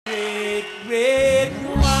red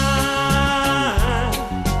wine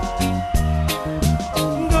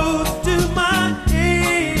goes to my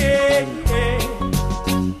head,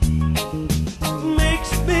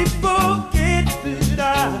 makes me forget that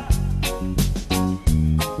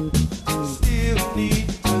I still need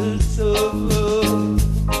the summer.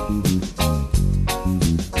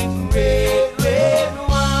 Red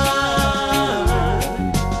wine,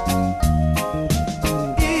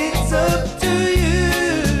 it's up to you.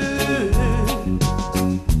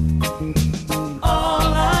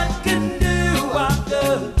 All I can do, I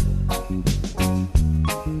love.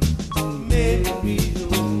 Memories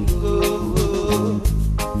won't go.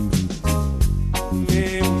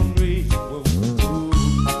 Memories won't go.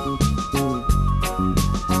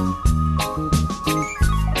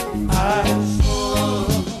 I swore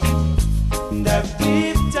that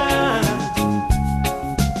this time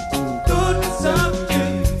good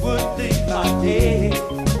something would leave my head.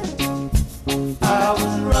 I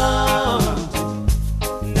was wrong,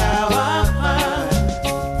 now I find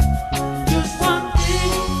just one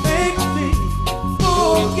thing makes me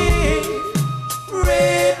forget.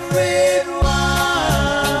 Red, red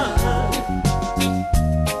wine,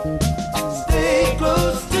 stay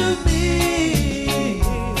close to me.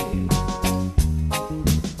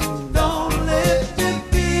 Don't let me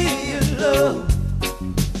be alone.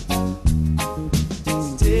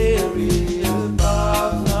 Stereo bar,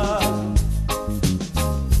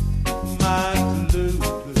 my blue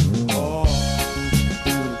heart.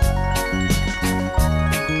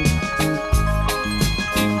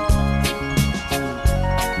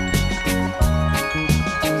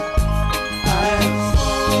 I am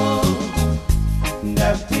sworn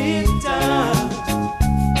that this time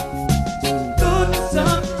good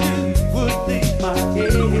something would leave my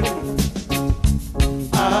head.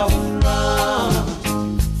 I was wrong,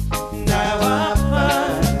 now I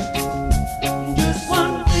find just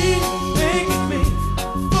one thing makes me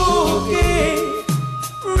forget.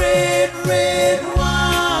 Red, red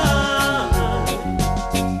wine,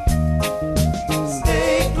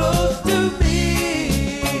 stay close to me.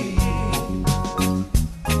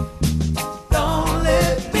 Don't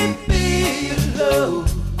let me be alone.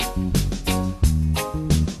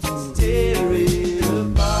 Stereo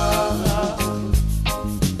bar,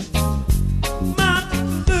 my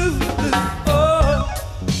blue heart.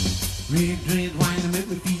 Red, red wine, make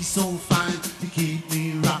me feel so fine. You keep me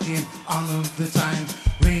rocking all of the time.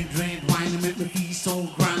 Red, red wine, make me feel so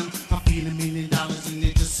grand. I feel $1 million and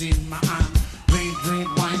it just in my hand. Red, red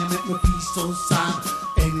wine, make me feel so sad.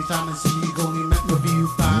 Anytime I see you go, you make me feel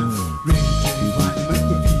bad. Red, red wine, make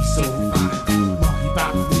me feel so fine. Monkey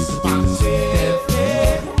back with the fancy. Red,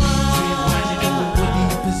 red wine, you know what you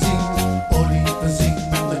can sing. All you can sing,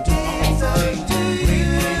 make me do my own thing. Red,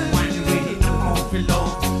 red wine, you really know how to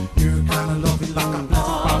love. You're kinda loving like a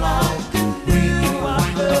blessed from above. Red, red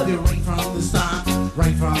wine, I love you right from the start.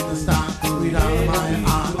 Right from the start, with all of my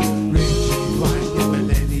heart. Red, red wine, your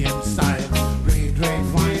millennium style. Red, red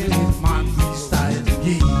wine, it's my style.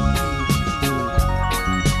 Yeah.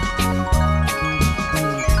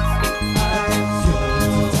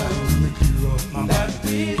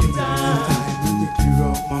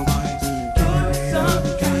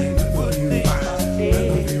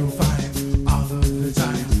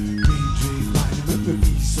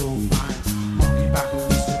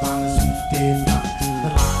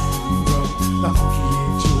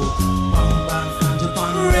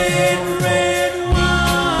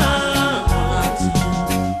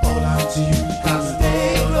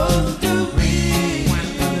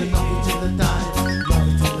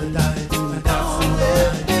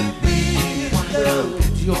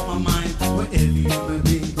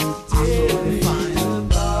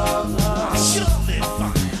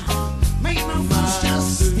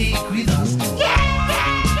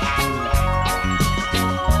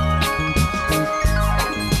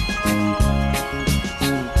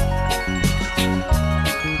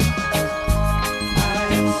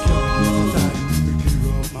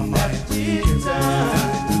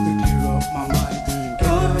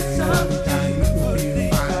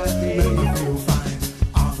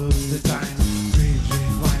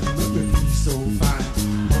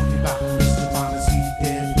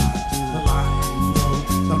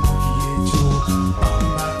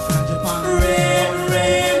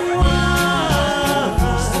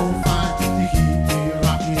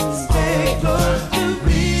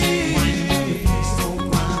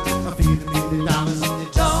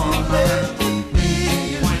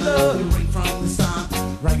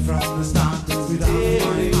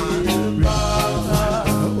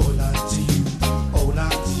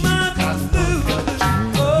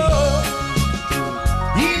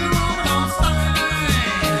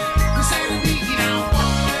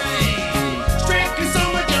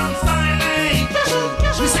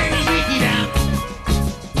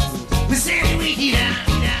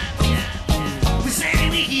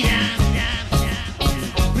 yeah.